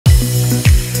Good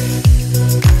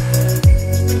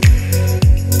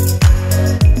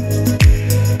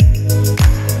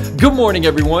morning,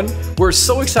 everyone. We're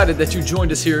so excited that you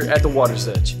joined us here at the Water's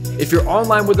Edge. If you're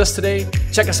online with us today,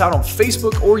 check us out on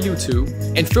Facebook or YouTube,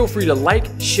 and feel free to like,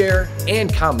 share,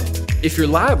 and comment. If you're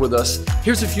live with us,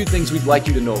 here's a few things we'd like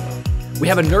you to know about. We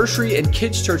have a nursery and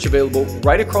kids church available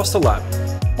right across the lobby.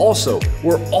 Also,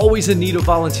 we're always in need of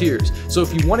volunteers, so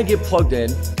if you want to get plugged in,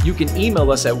 you can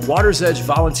email us at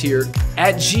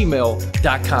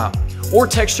watersedgevolunteer@gmail.com or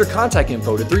text your contact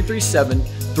info to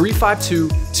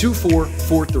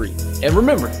 337-352-2443. And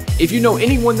remember, if you know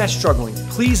anyone that's struggling,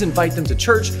 please invite them to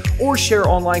church or share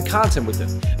online content with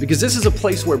them, because this is a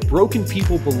place where broken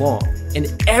people belong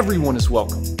and everyone is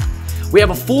welcome. We have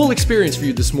a full experience for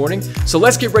you this morning, so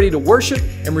let's get ready to worship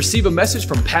and receive a message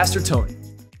from Pastor Tony.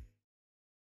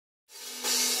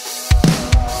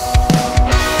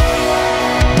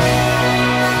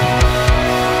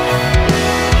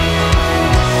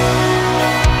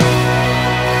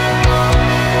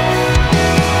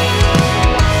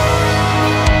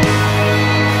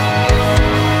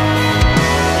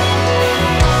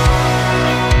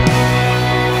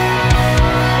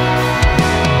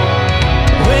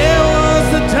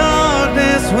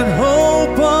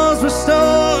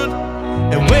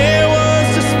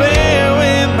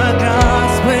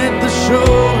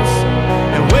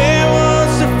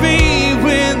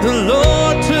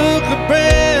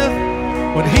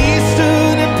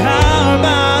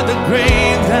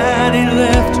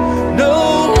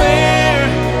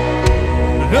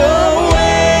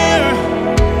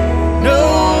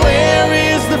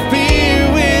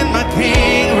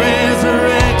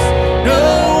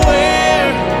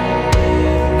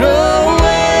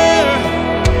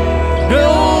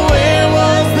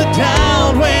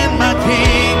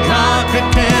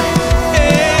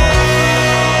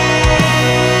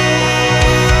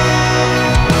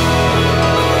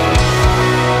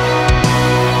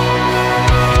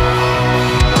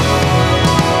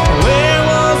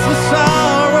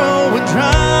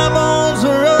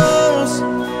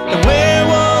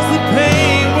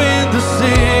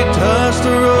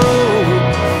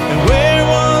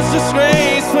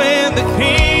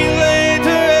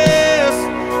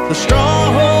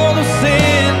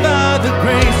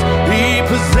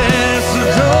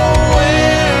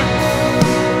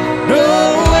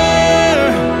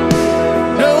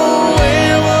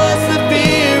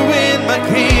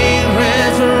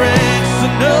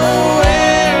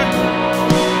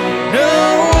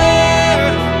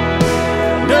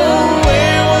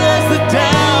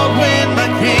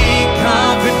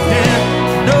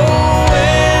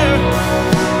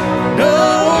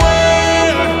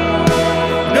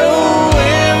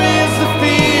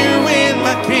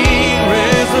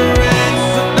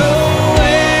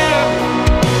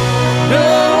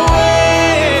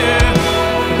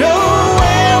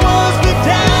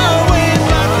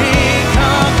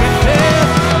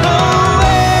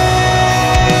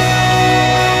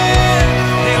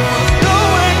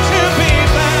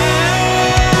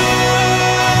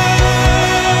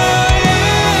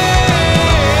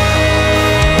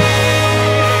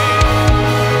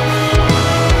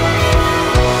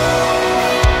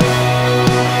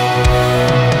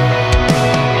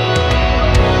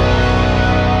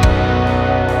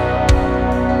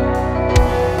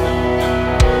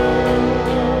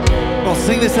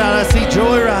 Sing this out. I see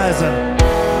joy rising.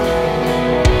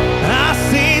 I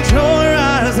see joy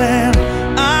rising.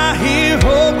 I hear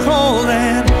hope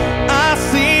calling. I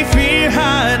see fear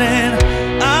hiding.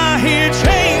 I hear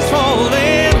chains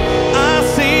falling. I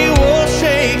see walls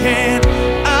shaking.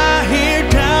 I hear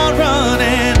doubt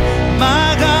running.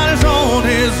 My God is on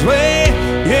his way.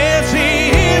 Yes, he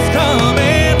is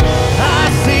coming. I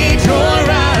see joy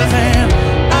rising.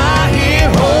 I hear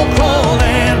hope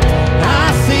calling.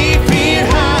 I see fear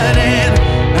hiding.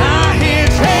 I hear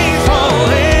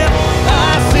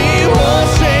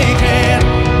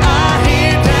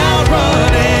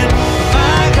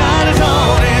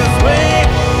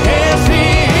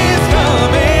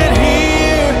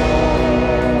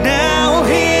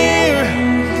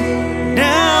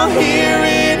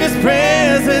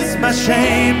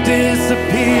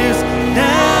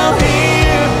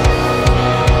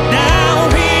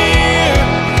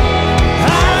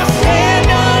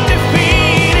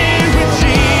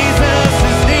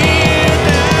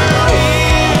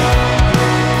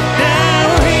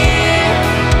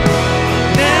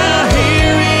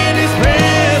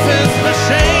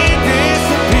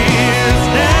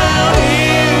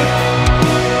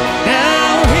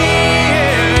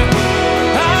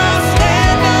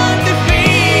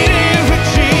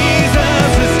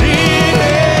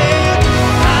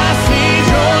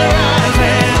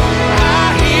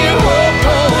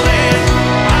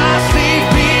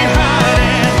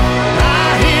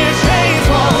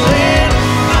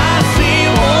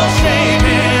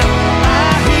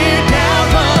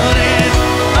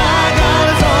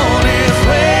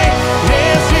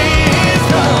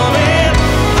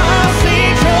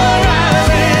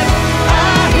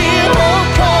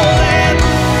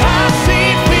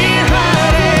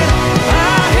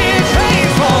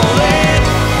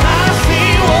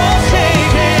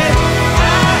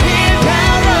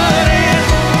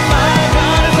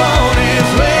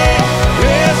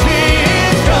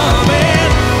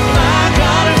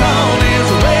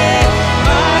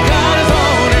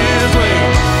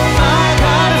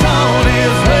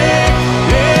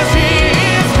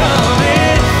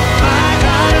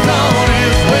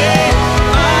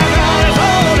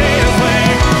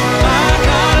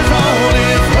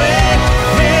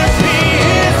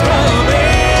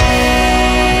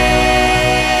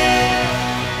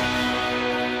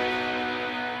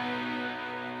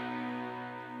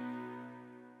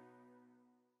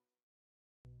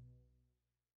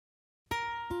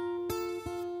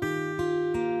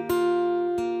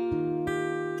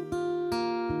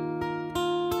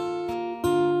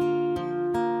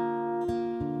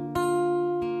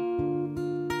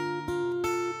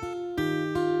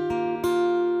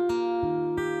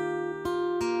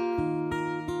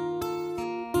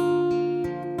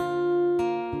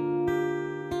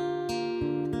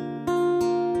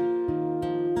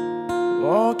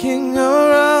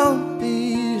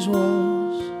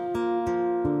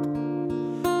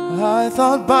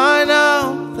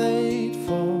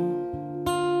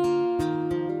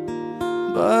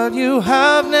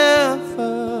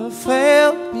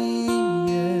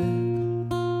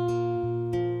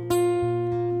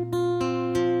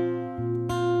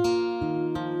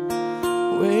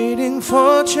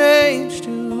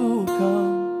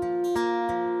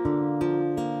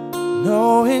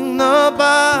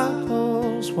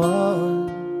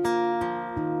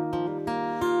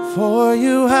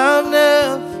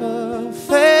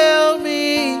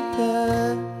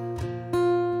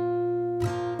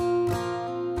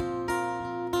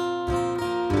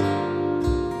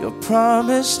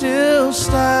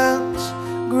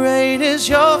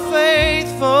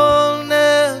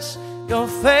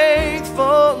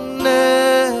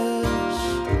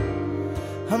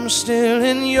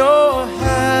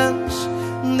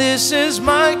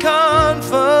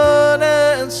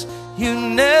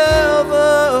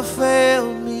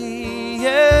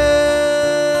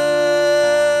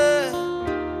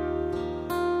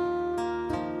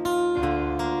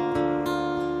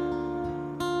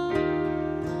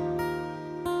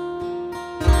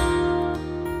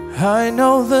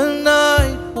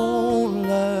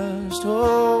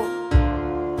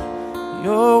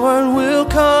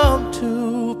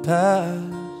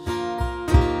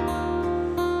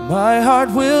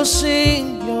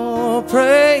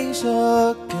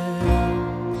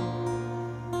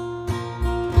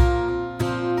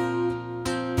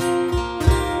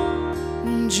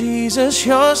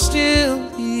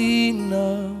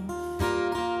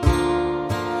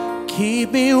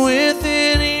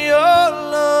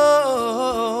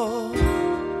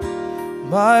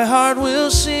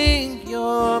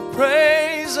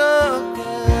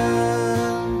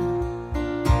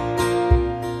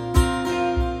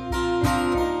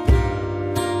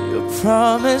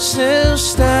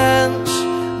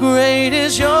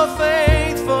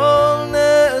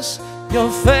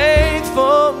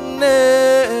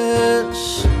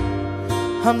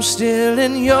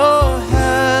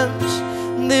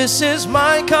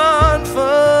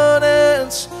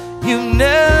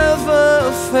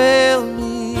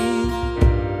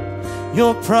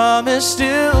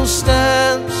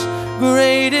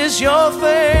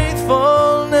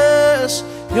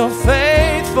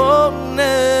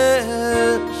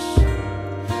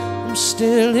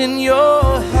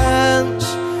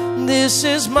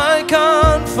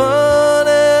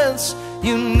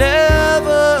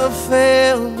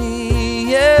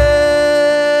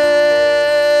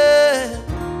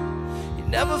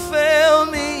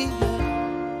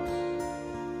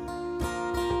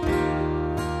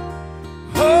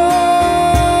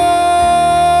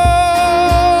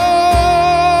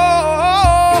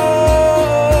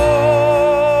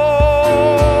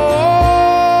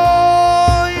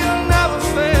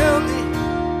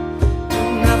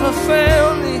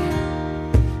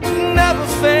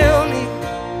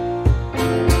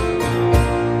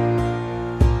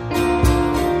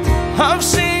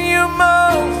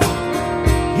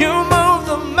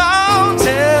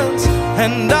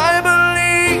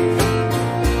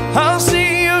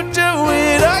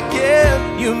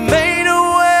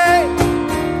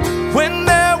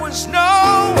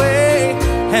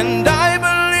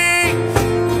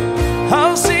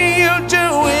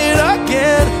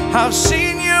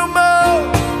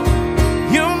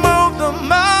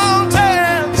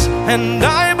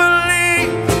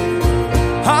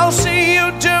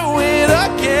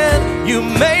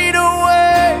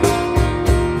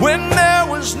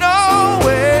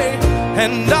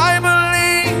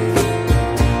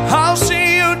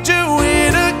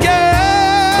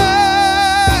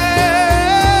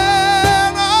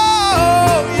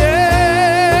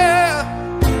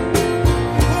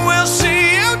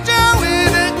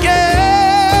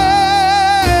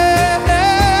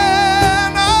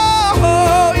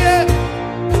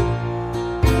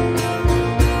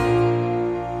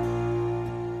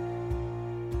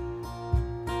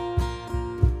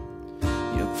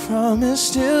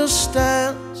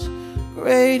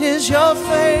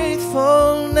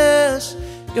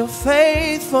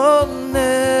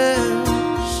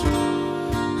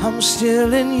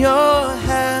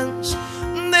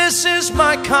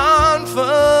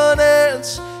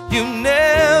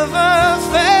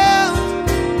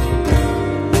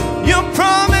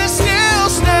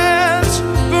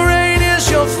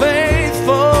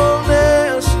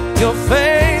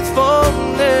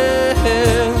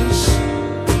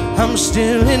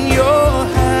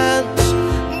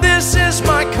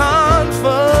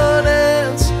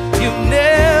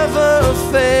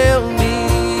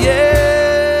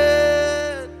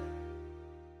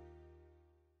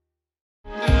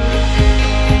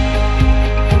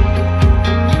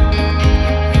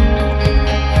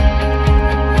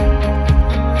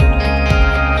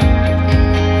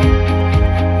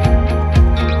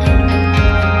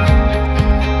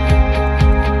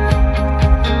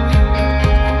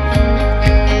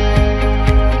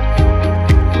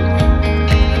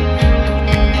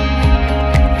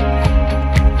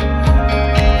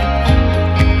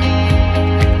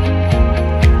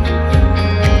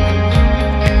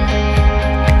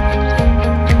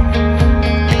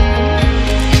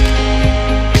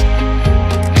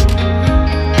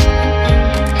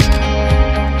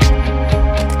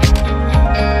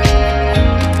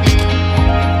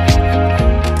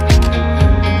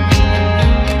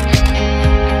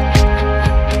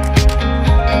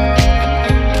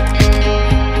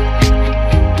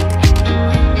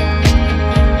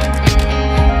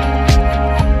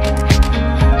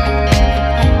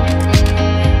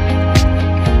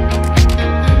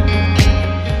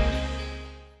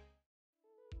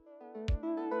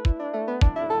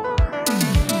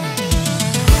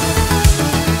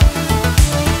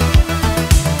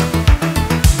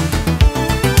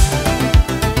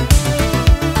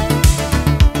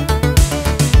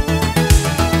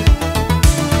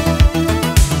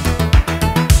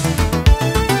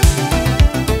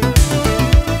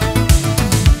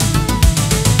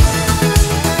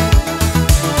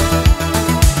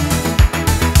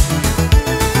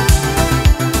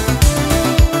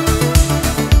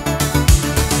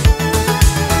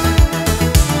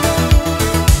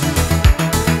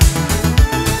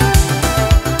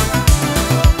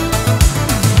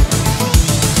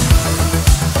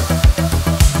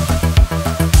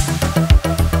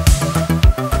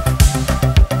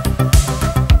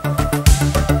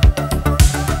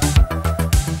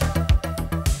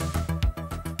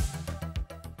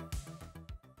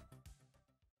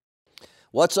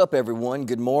What's up, everyone?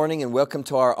 Good morning and welcome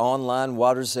to our online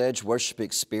Water's Edge worship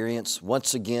experience.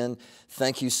 Once again,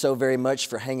 thank you so very much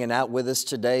for hanging out with us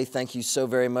today. Thank you so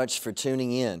very much for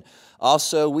tuning in.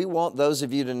 Also, we want those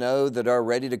of you to know that are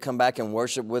ready to come back and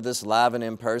worship with us live and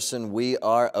in person. We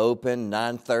are open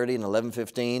 9:30 and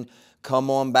 11:15. Come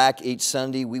on back each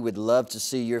Sunday. We would love to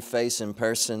see your face in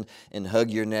person and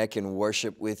hug your neck and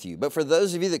worship with you. But for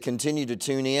those of you that continue to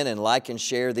tune in and like and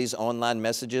share these online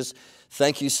messages,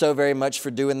 thank you so very much for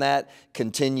doing that.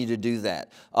 Continue to do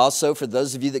that. Also, for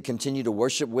those of you that continue to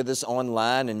worship with us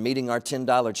online and meeting our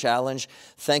 $10 challenge,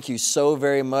 thank you so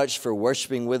very much for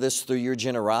worshiping with us through your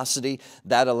generosity.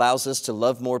 That allows us to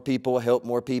love more people, help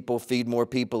more people, feed more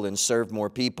people, and serve more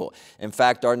people. In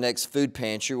fact, our next food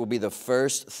pantry will be the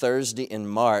first Thursday in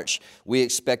March. We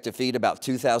expect to feed about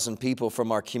 2,000 people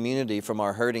from our community, from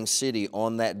our hurting city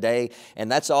on that day. And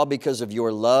that's all because of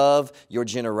your love, your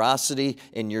generosity,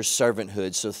 and your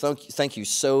servanthood. So thank you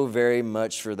so very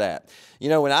much for that. You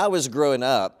know, when I was growing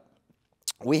up,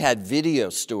 we had video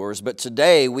stores, but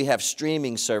today we have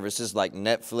streaming services like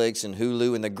Netflix and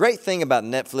Hulu. And the great thing about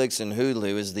Netflix and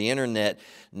Hulu is the internet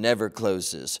never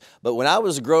closes. But when I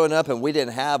was growing up and we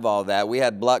didn't have all that, we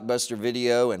had Blockbuster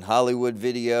Video and Hollywood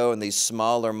Video and these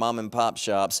smaller mom and pop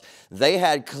shops. They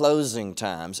had closing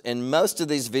times. And most of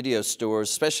these video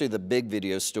stores, especially the big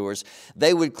video stores,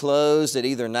 they would close at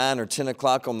either 9 or 10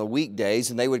 o'clock on the weekdays,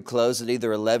 and they would close at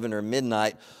either 11 or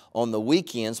midnight on the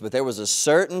weekends, but there was a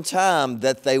certain time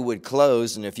that they would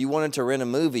close, and if you wanted to rent a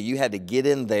movie, you had to get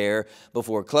in there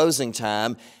before closing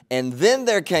time. And then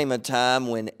there came a time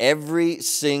when every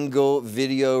single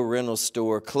video rental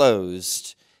store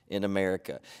closed in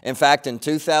America. In fact, in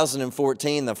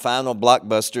 2014, the final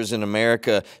Blockbusters in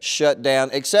America shut down,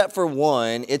 except for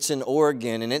one. It's in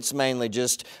Oregon, and it's mainly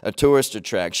just a tourist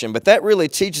attraction. But that really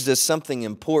teaches us something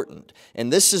important.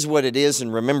 And this is what it is,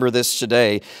 and remember this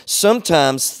today.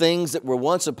 Sometimes things that were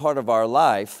once a part of our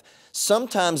life,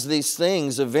 sometimes these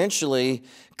things eventually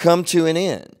come to an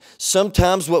end.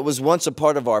 Sometimes what was once a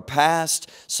part of our past,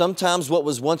 sometimes what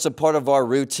was once a part of our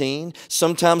routine,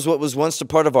 sometimes what was once a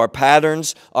part of our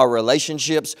patterns, our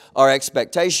relationships, our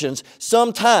expectations,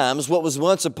 sometimes what was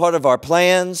once a part of our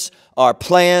plans,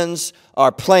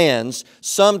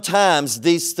 sometimes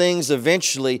these things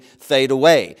eventually fade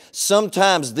away.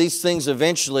 Sometimes these things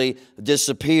eventually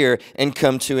disappear and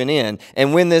come to an end.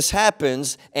 And when this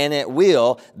happens, and it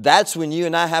will, that's when you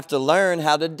and I have to learn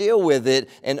how to deal with it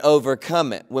and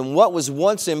overcome it. When what was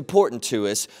once important to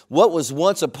us, what was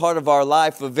once a part of our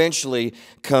life eventually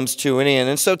comes to an end.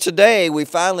 And so today we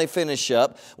finally finish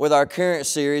up with our current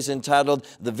series entitled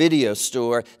The Video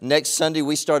Store. Next Sunday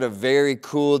we start a very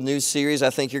cool new series I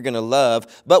think you're going to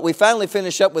love. But we finally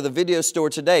finish up with a video store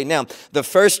today. Now, the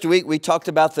first week we talked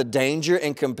about the danger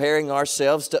in comparing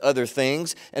ourselves to other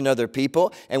things and other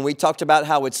people. And we talked about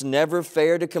how it's never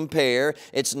fair to compare.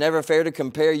 It's never fair to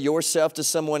compare yourself to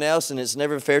someone else, and it's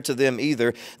never fair to them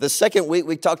either. The second week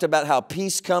we talked about how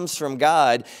peace comes from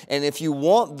God. And if you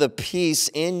want the peace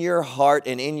in your heart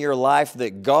and in your life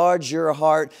that guards your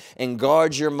heart and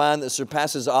guards your mind, that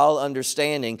surpasses all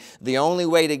understanding, the only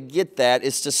way to get that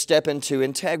is to step into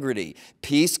integrity.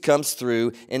 Peace comes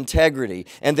through integrity.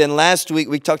 And then last week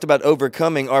we talked about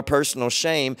overcoming our personal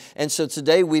shame. And so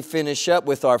today we finish up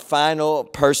with our final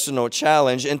personal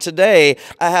challenge. And today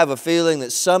I have a feeling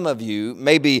that some of you,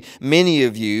 maybe many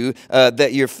of you,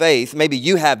 that your faith, maybe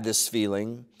you have this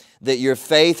feeling that your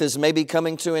faith is maybe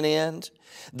coming to an end.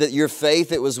 That your faith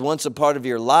that was once a part of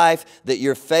your life, that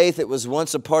your faith that was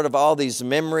once a part of all these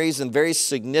memories and very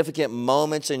significant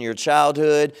moments in your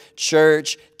childhood,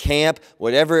 church, camp,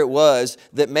 whatever it was,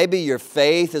 that maybe your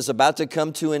faith is about to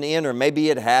come to an end, or maybe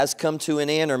it has come to an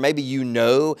end, or maybe you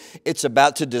know it's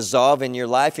about to dissolve in your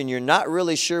life and you're not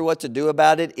really sure what to do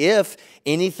about it, if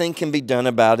anything can be done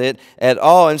about it at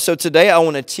all. And so today I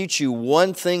want to teach you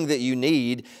one thing that you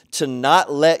need to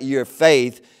not let your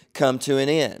faith come to an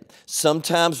end.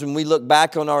 Sometimes when we look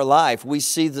back on our life, we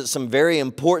see that some very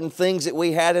important things that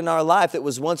we had in our life that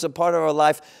was once a part of our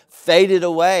life faded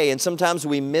away. And sometimes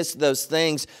we miss those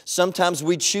things. Sometimes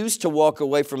we choose to walk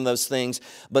away from those things.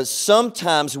 But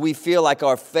sometimes we feel like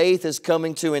our faith is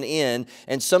coming to an end.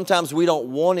 And sometimes we don't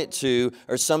want it to,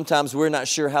 or sometimes we're not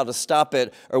sure how to stop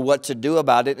it or what to do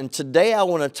about it. And today I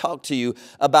want to talk to you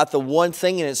about the one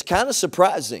thing, and it's kind of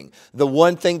surprising, the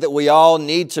one thing that we all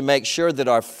need to make sure that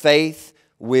our faith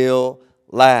will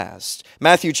last.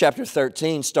 Matthew chapter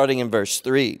 13, starting in verse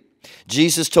 3.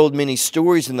 Jesus told many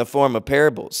stories in the form of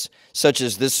parables, such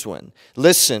as this one.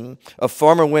 Listen, a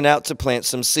farmer went out to plant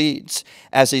some seeds.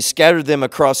 As he scattered them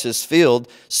across his field,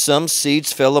 some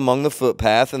seeds fell among the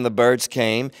footpath, and the birds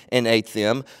came and ate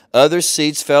them. Other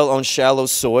seeds fell on shallow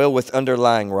soil with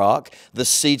underlying rock. The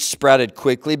seeds sprouted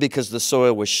quickly because the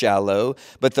soil was shallow,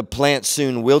 but the plant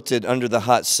soon wilted under the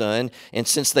hot sun, and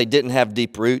since they didn't have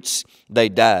deep roots, they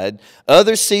died.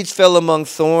 Other seeds fell among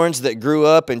thorns that grew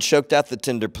up and choked out the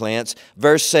tender plants.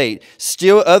 Verse 8,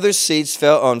 still other seeds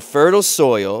fell on fertile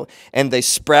soil, and they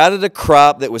sprouted a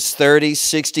crop that was 30,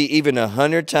 60, even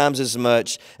 100 times as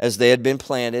much as they had been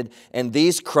planted, and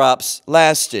these crops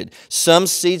lasted. Some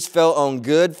seeds fell on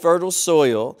good, fertile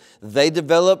soil. They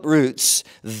developed roots,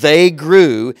 they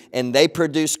grew, and they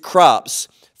produced crops,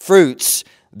 fruits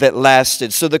that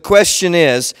lasted. So the question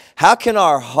is, how can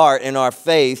our heart and our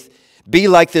faith be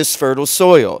like this fertile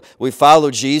soil? We follow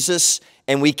Jesus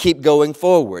and we keep going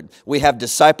forward. We have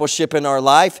discipleship in our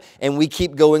life and we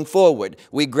keep going forward.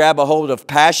 We grab a hold of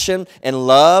passion and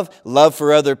love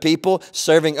for other people,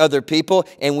 serving other people,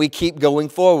 and we keep going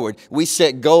forward. We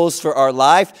set goals for our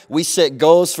life, we set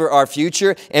goals for our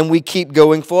future, and we keep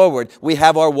going forward. We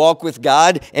have our walk with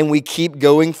God and we keep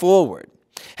going forward.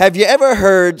 Have you ever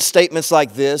heard statements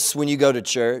like this when you go to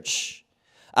church?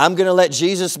 I'm going to let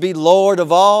Jesus be Lord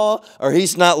of all, or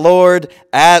He's not Lord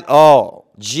at all.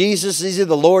 Jesus is either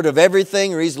the Lord of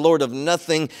everything or He's Lord of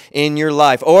nothing in your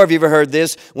life. Or have you ever heard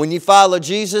this? When you follow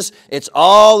Jesus, it's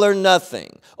all or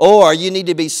nothing. Or you need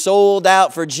to be sold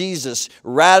out for Jesus,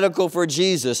 radical for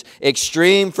Jesus,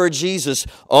 extreme for Jesus,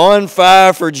 on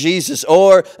fire for Jesus.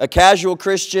 Or a casual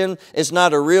Christian is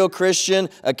not a real Christian.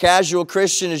 A casual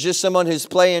Christian is just someone who's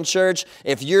playing church.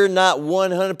 If you're not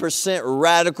 100%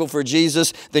 radical for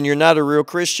Jesus, then you're not a real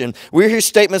Christian. We hear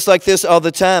statements like this all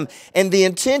the time. And the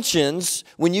intentions,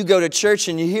 when you go to church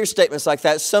and you hear statements like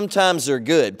that, sometimes they're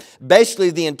good. Basically,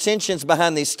 the intentions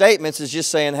behind these statements is just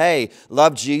saying, hey,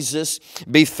 love Jesus,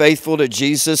 be faithful to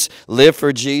Jesus, live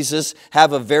for Jesus,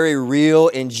 have a very real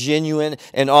and genuine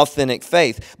and authentic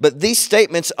faith. But these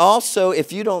statements also,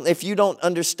 if you don't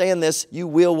understand this, you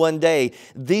will one day.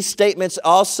 These statements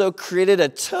also created a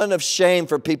ton of shame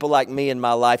for people like me in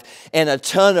my life, and a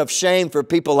ton of shame for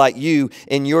people like you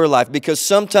in your life, because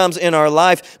sometimes in our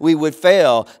life we would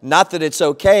fail. Not that it's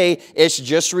okay, it's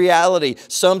just reality.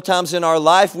 Sometimes in our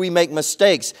life we make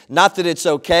mistakes. Not that it's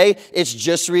okay, it's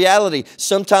just reality.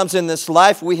 Sometimes in this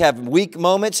life we have weak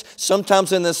moments.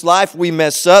 Sometimes in this life we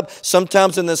mess up.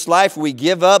 Sometimes in this life we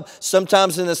give up.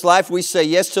 Sometimes in this life we say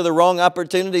yes to the wrong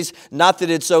opportunities. Not that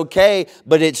it's okay,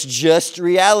 but it's just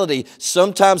reality.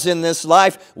 Sometimes in this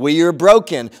life we are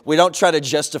broken. We don't try to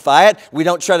justify it. We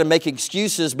don't try to make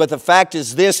excuses, but the fact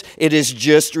is this, it is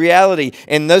just reality.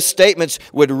 And those statements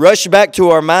would rush back to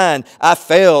our mind. I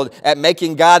failed at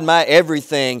making God my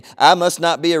everything. I must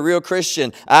not be a real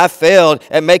Christian. I failed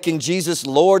at making Jesus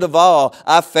Lord of all.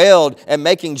 I failed at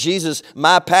making Jesus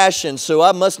my passion, so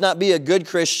I must not be a good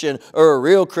Christian or a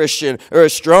real Christian or a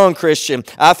strong Christian.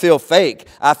 I feel fake.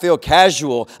 I feel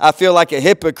casual. I feel like a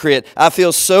hypocrite. I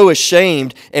feel so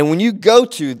ashamed. And when you go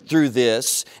through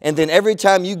this, and then every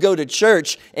time you go to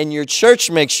church and your church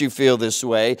makes you feel this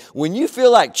way, when you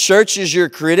feel like church is your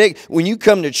critic, when you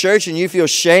come to church and you feel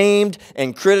shamed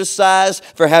and criticized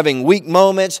for having weak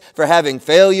moments, for having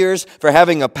failures, for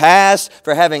having a past,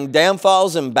 for having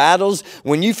downfalls and battles,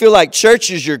 when you feel like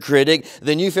church is your critic,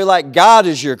 then you feel like God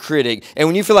is your critic. And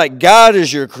when you feel like God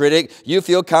is your critic, you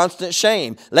feel constant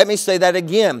shame. Let me say that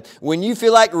again. When you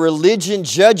feel like religion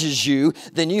judges you,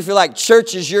 then you feel like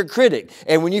church is your critic.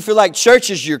 And when you feel like church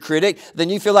is your critic, then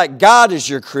you feel like God is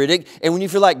your critic. And when you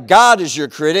feel like God is your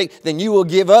critic, then you will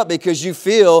give up because you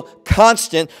feel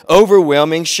constant,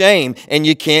 overwhelming shame and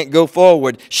you can't go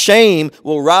forward. Shame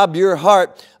will rob your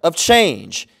heart of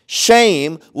change.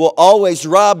 Shame will always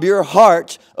rob your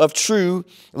heart of true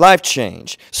life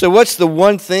change. So what's the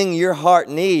one thing your heart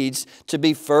needs to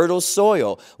be fertile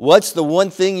soil? What's the one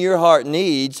thing your heart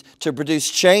needs to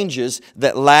produce changes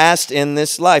that last in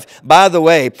this life? By the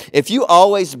way, if you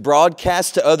always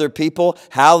broadcast to other people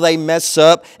how they mess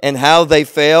up and how they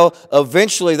fail,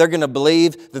 eventually they're going to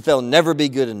believe that they'll never be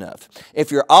good enough.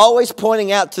 If you're always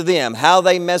pointing out to them how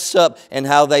they mess up and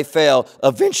how they fail,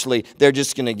 eventually they're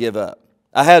just going to give up.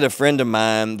 I had a friend of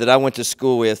mine that I went to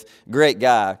school with, great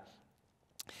guy.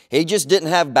 He just didn't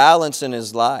have balance in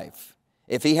his life.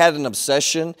 If he had an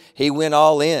obsession, he went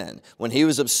all in. When he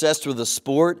was obsessed with a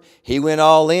sport, he went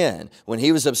all in. When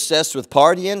he was obsessed with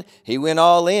partying, he went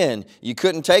all in. You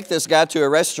couldn't take this guy to a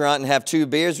restaurant and have 2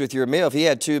 beers with your meal. If he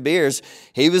had 2 beers,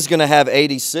 he was going to have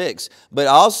 86. But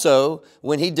also,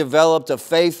 when he developed a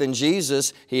faith in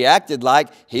Jesus, he acted like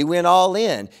he went all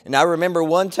in. And I remember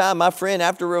one time, my friend,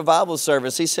 after revival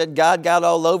service, he said God got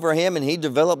all over him and he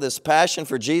developed this passion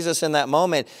for Jesus in that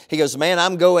moment. He goes, man,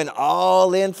 I'm going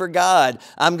all in for God.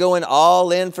 I'm going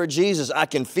all in for Jesus. I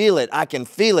can feel it. I can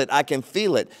feel it. I can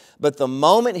feel it. But the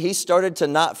moment he started to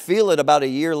not feel it, about a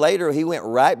year later, he went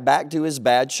right back to his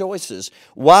bad choices.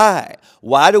 Why?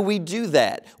 Why do we do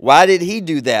that? Why did he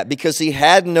do that? Because he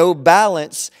had no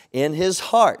balance in his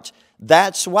heart.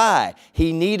 That's why.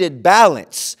 He needed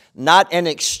balance, not an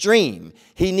extreme.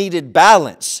 He needed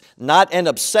balance, not an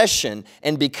obsession.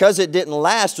 And because it didn't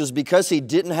last was because he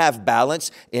didn't have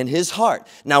balance in his heart.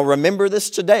 Now remember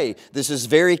this today. This is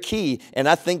very key, and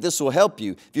I think this will help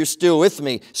you. If you're still with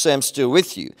me, say I'm still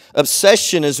with you.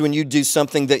 Obsession is when you do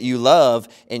something that you love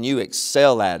and you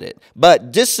excel at it.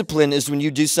 But discipline is when you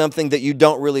do something that you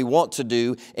don't really want to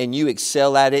do and you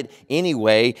excel at it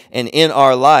anyway. And in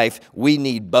our life, we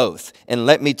need both. And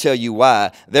let me tell you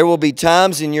why. There will be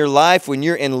times in your life when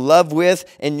you're in love with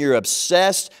and you're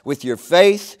obsessed with your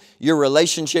faith, your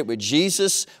relationship with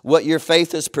Jesus, what your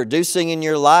faith is producing in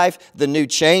your life, the new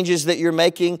changes that you're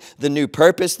making, the new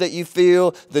purpose that you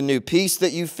feel, the new peace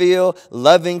that you feel,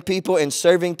 loving people and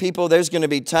serving people. There's going to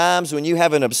be times when you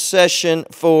have an obsession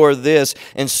for this,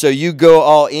 and so you go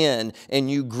all in and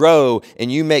you grow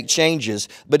and you make changes.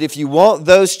 But if you want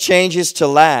those changes to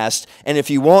last, and if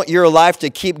you want your life to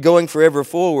keep going forever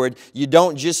forward, you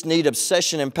don't just need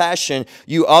obsession and passion,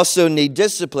 you also need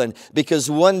discipline, because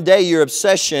one day your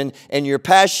obsession and your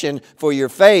passion for your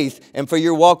faith and for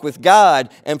your walk with God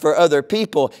and for other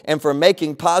people and for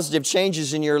making positive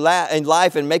changes in your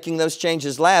life and making those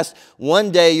changes last,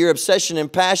 one day your obsession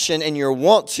and passion and your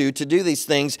want to do these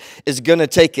things is going to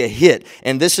take a hit.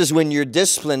 And this is when your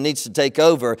discipline needs to take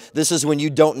over. This is when you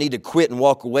don't need to quit and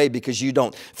walk away because you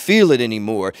don't feel it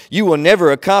anymore. You will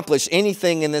never accomplish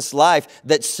anything in this life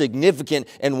that's significant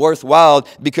and worthwhile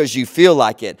because you feel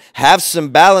like it. Have some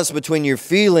balance between your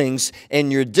feelings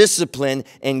and your discipline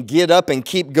and get up and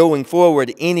keep going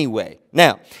forward anyway.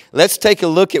 Now, let's take a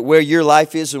look at where your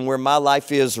life is and where my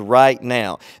life is right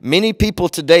now. Many people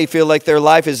today feel like their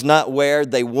life is not where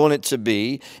they want it to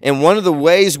be. And one of the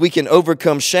ways we can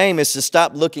overcome shame is to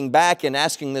stop looking back and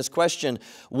asking this question,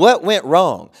 what went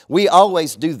wrong? We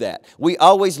always do that. We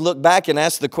always look back and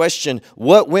ask the question,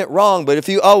 what went wrong? But if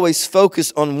you always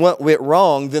focus on what went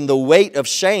wrong, then the weight of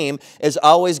shame is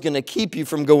always going to keep you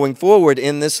from going forward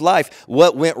in this life.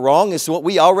 What went wrong is what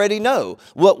we already know.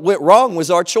 What went wrong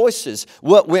was our choices.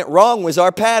 What went wrong was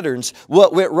our patterns.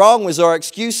 What went wrong was our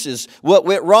excuses. What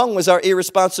went wrong was our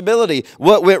irresponsibility.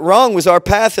 What went wrong was our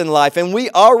path in life. And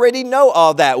we already know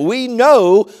all that. We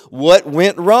know what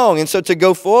went wrong. And so to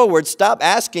go forward, stop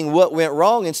asking what went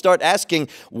wrong and start asking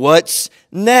what's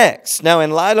next. Now, in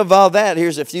light of all that,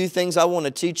 here's a few things I want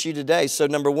to teach you today. So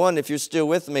number one, if you're still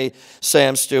with me, say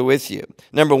I'm still with you.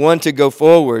 Number one, to go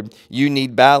forward, you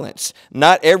need balance.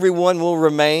 Not everyone will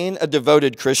remain a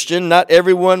devoted Christian. Not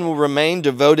everyone will remain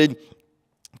devoted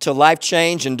to life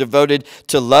change and devoted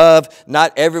to love.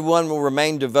 Not everyone will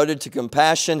remain devoted to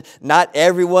compassion. Not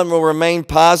everyone will remain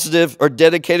positive or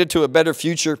dedicated to a better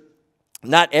future.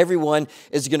 Not everyone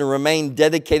is going to remain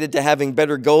dedicated to having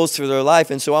better goals for their life.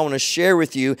 And so I want to share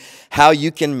with you how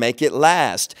you can make it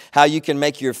last, how you can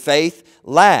make your faith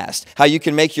last, how you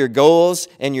can make your goals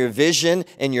and your vision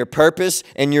and your purpose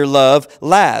and your love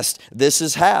last. This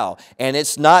is how. And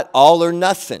it's not all or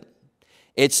nothing.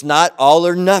 It's not all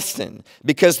or nothing,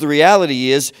 because the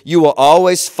reality is you will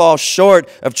always fall short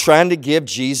of trying to give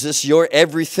Jesus your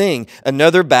everything.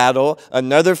 Another battle,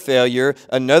 another failure,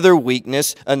 another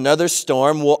weakness, another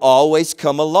storm will always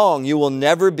come along. You will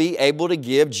never be able to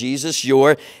give Jesus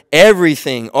your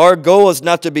everything. Our goal is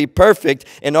not to be perfect,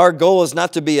 and our goal is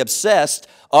not to be obsessed.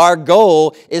 Our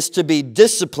goal is to be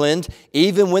disciplined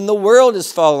even when the world is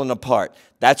falling apart.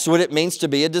 That's what it means to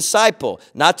be a disciple.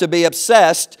 Not to be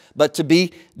obsessed, but to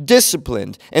be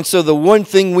disciplined. And so the one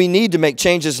thing we need to make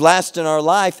changes last in our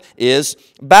life is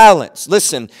balance.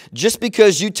 Listen, just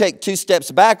because you take 2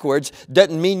 steps backwards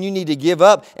doesn't mean you need to give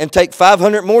up and take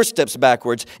 500 more steps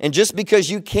backwards. And just because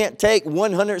you can't take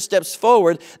 100 steps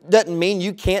forward doesn't mean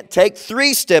you can't take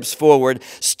 3 steps forward.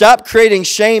 Stop creating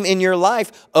shame in your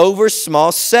life over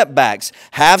small setbacks.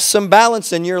 Have some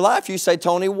balance in your life. You say,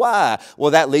 Tony, why?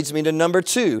 Well, that leads me to number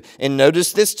 2. And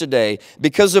notice this today.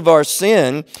 Because of our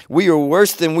sin, We are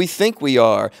worse than we think we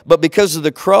are. But because of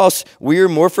the cross, we are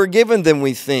more forgiven than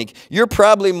we think. You're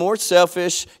probably more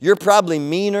selfish. You're probably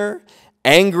meaner,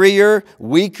 angrier,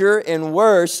 weaker, and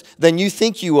worse than you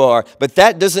think you are. But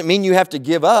that doesn't mean you have to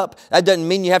give up. That doesn't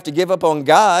mean you have to give up on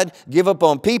God, give up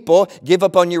on people, give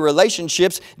up on your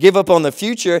relationships, give up on the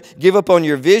future, give up on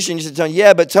your vision. You say,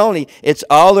 yeah, but Tony, it's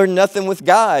all or nothing with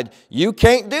God. You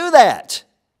can't do that.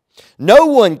 No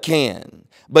one can.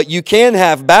 But you can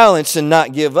have balance and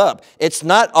not give up. It's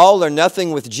not all or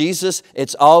nothing with Jesus.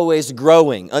 It's always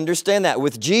growing. Understand that.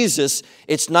 With Jesus,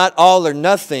 it's not all or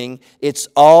nothing. It's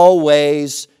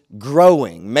always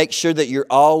growing. Make sure that you're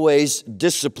always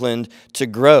disciplined to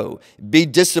grow. Be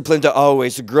disciplined to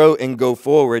always grow and go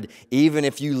forward, even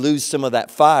if you lose some of that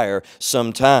fire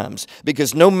sometimes.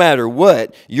 Because no matter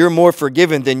what, you're more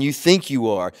forgiven than you think you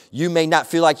are. You may not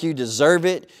feel like you deserve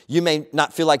it. You may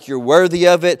not feel like you're worthy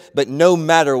of it. But no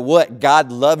matter what,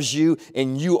 God loves you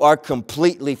and you are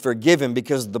completely forgiven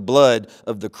because of the blood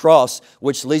of the cross,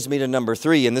 which leads me to number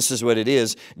 3, and this is what it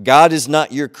is. God is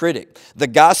not your critic. The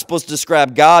Gospels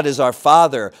describe God as our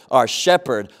Father, our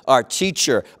Shepherd, our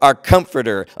Teacher, our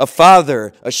Comforter. A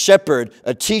Father, a Shepherd,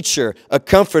 a Teacher, a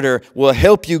Comforter will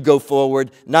help you go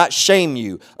forward, not shame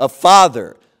you. A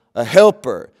Father, a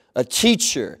Helper, a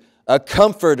Teacher, a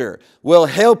Comforter will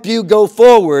help you go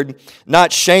forward,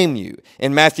 not shame you.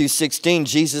 In Matthew 16,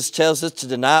 Jesus tells us to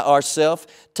deny ourselves,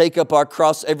 take up our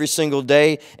cross every single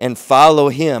day, and follow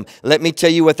Him. Let me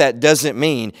tell you what that doesn't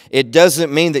mean. It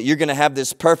doesn't mean that you're going to have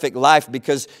this perfect life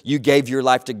because you gave your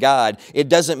life to God. It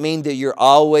doesn't mean that you're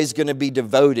always going to be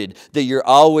devoted, that you're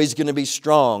always going to be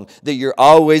strong, that you're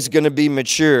always going to be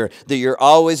mature, that you're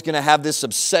always going to have this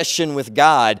obsession with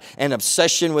God and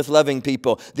obsession with loving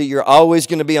people, that you're always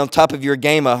going to be on top of your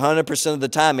game 100% of the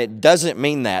time. It doesn't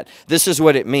mean that. This is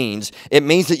what it means. It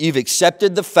means that you've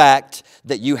accepted the fact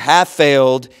that you have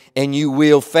failed and you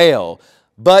will fail,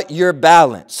 but you're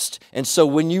balanced. And so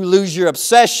when you lose your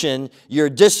obsession, your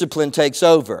discipline takes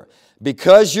over.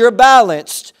 Because you're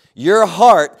balanced, your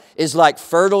heart is like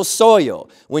fertile soil.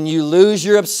 When you lose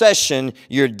your obsession,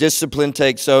 your discipline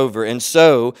takes over. And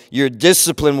so your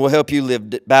discipline will help you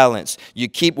live balanced. You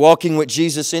keep walking with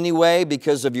Jesus anyway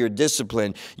because of your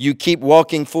discipline. You keep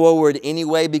walking forward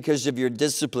anyway because of your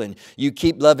discipline. You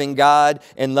keep loving God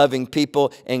and loving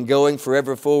people and going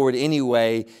forever forward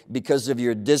anyway because of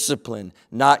your discipline,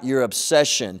 not your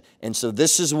obsession. And so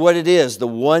this is what it is. The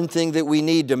one thing that we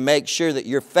need to make sure that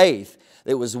your faith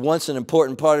that was once an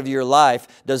important part of your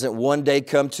life doesn't one day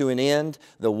come to an end.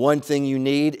 The one thing you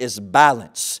need is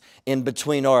balance in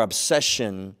between our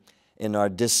obsession and our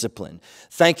discipline.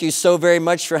 Thank you so very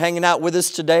much for hanging out with us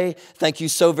today. Thank you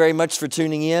so very much for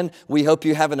tuning in. We hope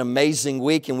you have an amazing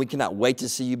week, and we cannot wait to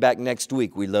see you back next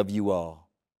week. We love you all.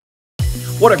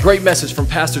 What a great message from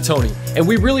Pastor Tony. And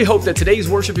we really hope that today's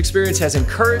worship experience has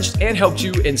encouraged and helped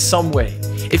you in some way.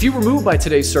 If you were moved by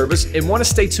today's service and want to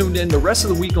stay tuned in the rest of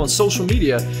the week on social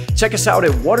media, check us out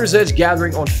at Waters Edge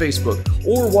Gathering on Facebook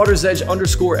or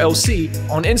WatersEdge_LC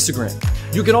on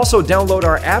Instagram. You can also download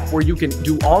our app where you can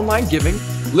do online giving,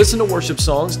 listen to worship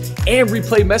songs, and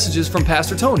replay messages from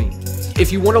Pastor Tony.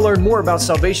 If you want to learn more about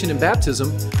salvation and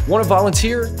baptism, want to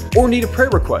volunteer, or need a prayer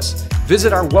request,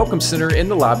 visit our Welcome Center in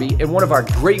the lobby and one of our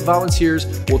great volunteers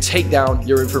will take down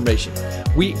your information.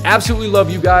 We absolutely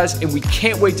love you guys, and we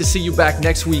can't wait to see you back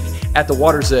next week at the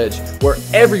Waters Edge, where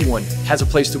everyone has a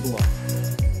place to belong.